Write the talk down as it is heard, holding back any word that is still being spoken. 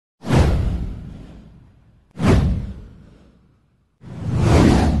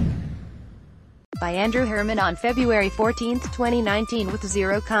by Andrew Herman on February 14, 2019 with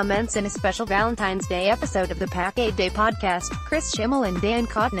 0 comments. In a special Valentine's Day episode of the Pack-A-Day podcast, Chris Schimmel and Dan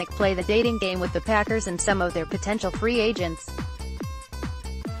Kotnick play the dating game with the Packers and some of their potential free agents.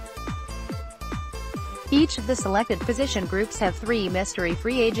 Each of the selected position groups have 3 mystery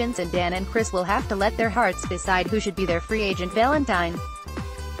free agents, and Dan and Chris will have to let their hearts decide who should be their free agent Valentine.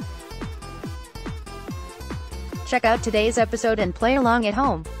 Check out today's episode and play along at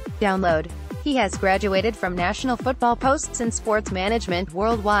home. Download. He has graduated from National Football Posts and Sports Management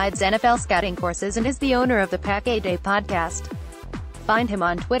Worldwide's NFL scouting courses and is the owner of the Pack-A-Day podcast. Find him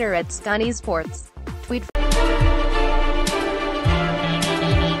on Twitter at SconnieSports.